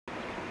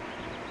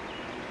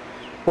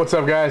What's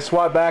up, guys?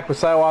 Swat back with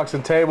sidewalks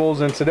and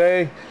tables, and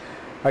today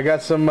I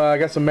got some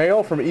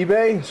mail from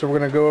eBay. So we're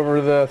gonna go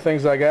over the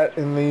things I got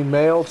in the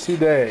mail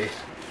today.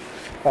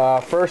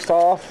 First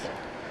off,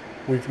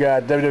 we've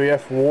got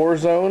WWF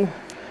Warzone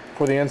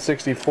for the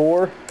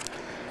N64.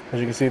 As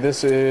you can see,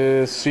 this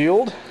is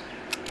sealed,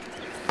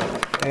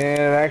 and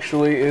it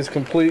actually is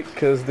complete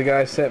because the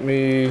guy sent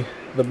me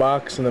the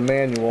box and the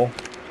manual.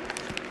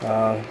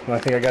 I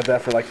think I got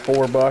that for like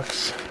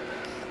 $4,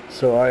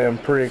 so I am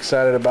pretty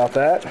excited about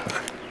that.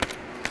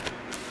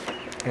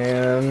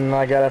 And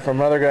I got it from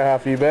another guy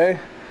off eBay,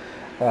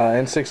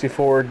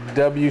 N64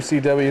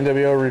 WCW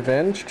NWO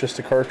Revenge, just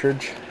a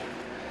cartridge.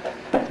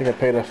 I think I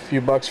paid a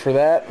few bucks for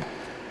that.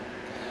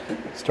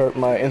 Start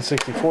my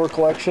N64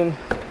 collection.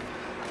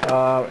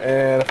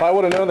 And if I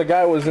would have known the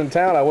guy was in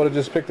town, I would have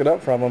just picked it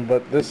up from him.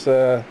 But this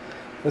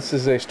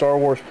is a Star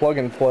Wars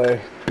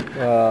plug-and-play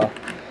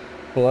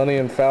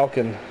Millennium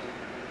Falcon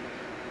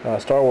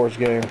Star Wars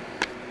game.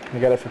 I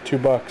got it for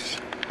 $2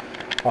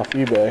 off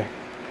eBay.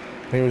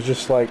 And he was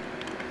just like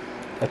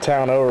a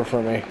town over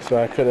from me,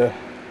 so I could have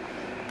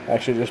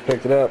actually just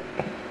picked it up.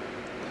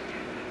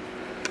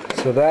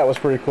 So that was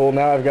pretty cool.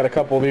 Now I've got a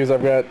couple of these.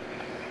 I've got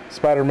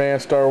Spider-Man,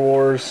 Star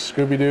Wars,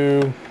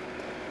 Scooby-Doo.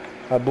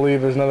 I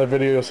believe there's another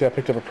video you'll see I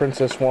picked up a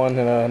Princess one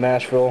in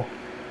Nashville,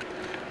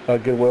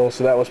 Goodwill,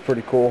 so that was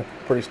pretty cool.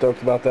 Pretty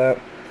stoked about that.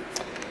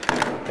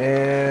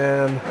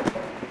 And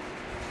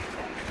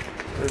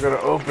we're going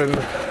to open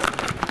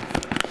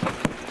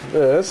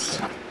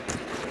this.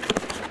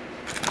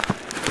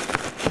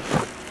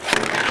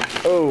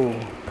 Oh,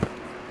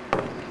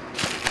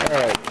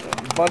 alright,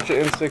 a bunch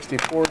of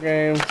N64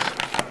 games.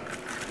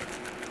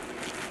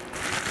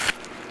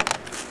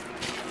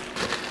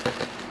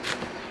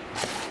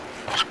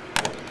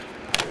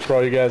 For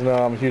all you guys know,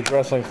 I'm a huge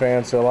wrestling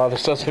fan, so a lot of the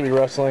stuff's going to be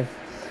wrestling.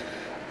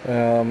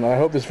 I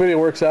hope this video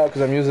works out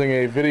because I'm using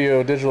a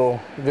digital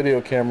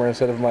video camera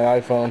instead of my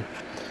iPhone.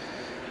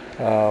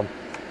 So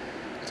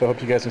I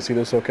hope you guys can see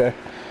this okay.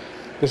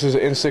 This is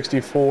an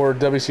N64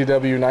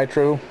 WCW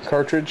Nitro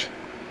cartridge.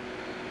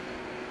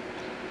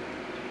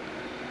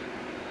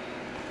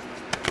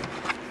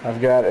 I've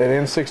got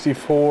an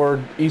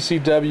N64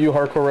 ECW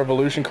Hardcore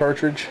Revolution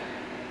cartridge.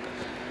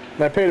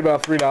 And I paid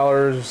about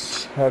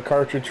 $3 a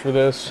cartridge for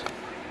this.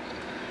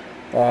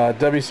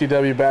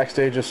 WCW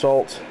Backstage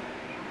Assault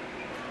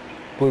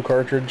blue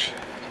cartridge,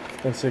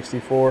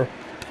 N64.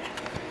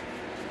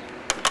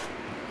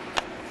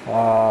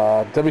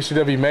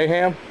 WCW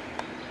Mayhem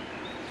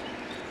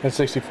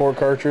N64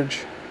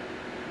 cartridge.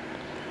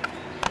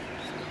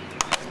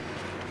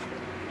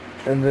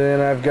 And then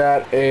I've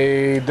got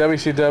a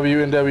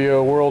WCW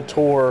NWO World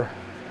Tour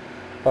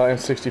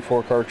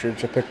N64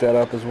 cartridge. I picked that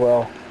up as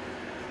well.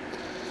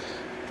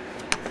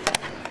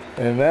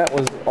 And that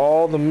was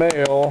all the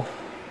mail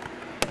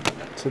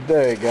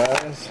today,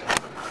 guys.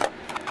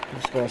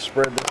 I'm just going to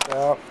spread this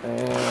out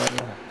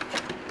and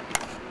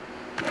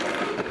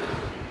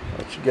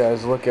let you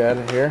guys look at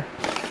it here.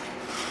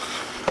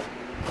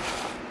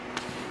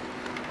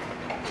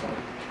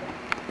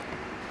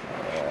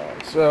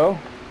 So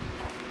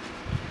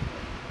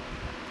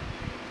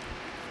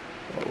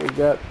what we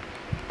got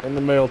in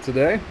the mail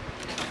today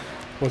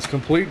was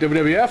complete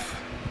WWF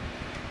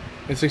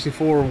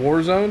N64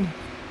 Warzone,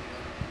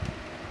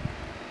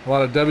 a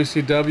lot of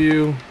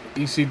WCW,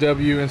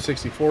 ECW,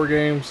 N64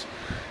 games,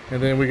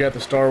 and then we got the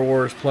Star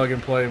Wars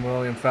plug-and-play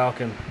Millennium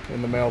Falcon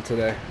in the mail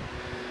today.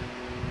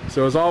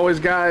 So as always,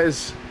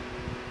 guys,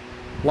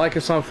 like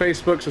us on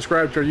Facebook,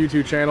 subscribe to our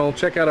YouTube channel,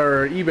 check out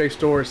our eBay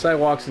store,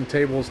 Sidewalks and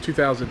Tables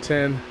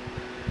 2010.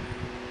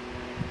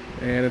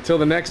 And until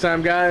the next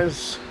time,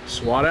 guys,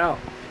 SWAT out.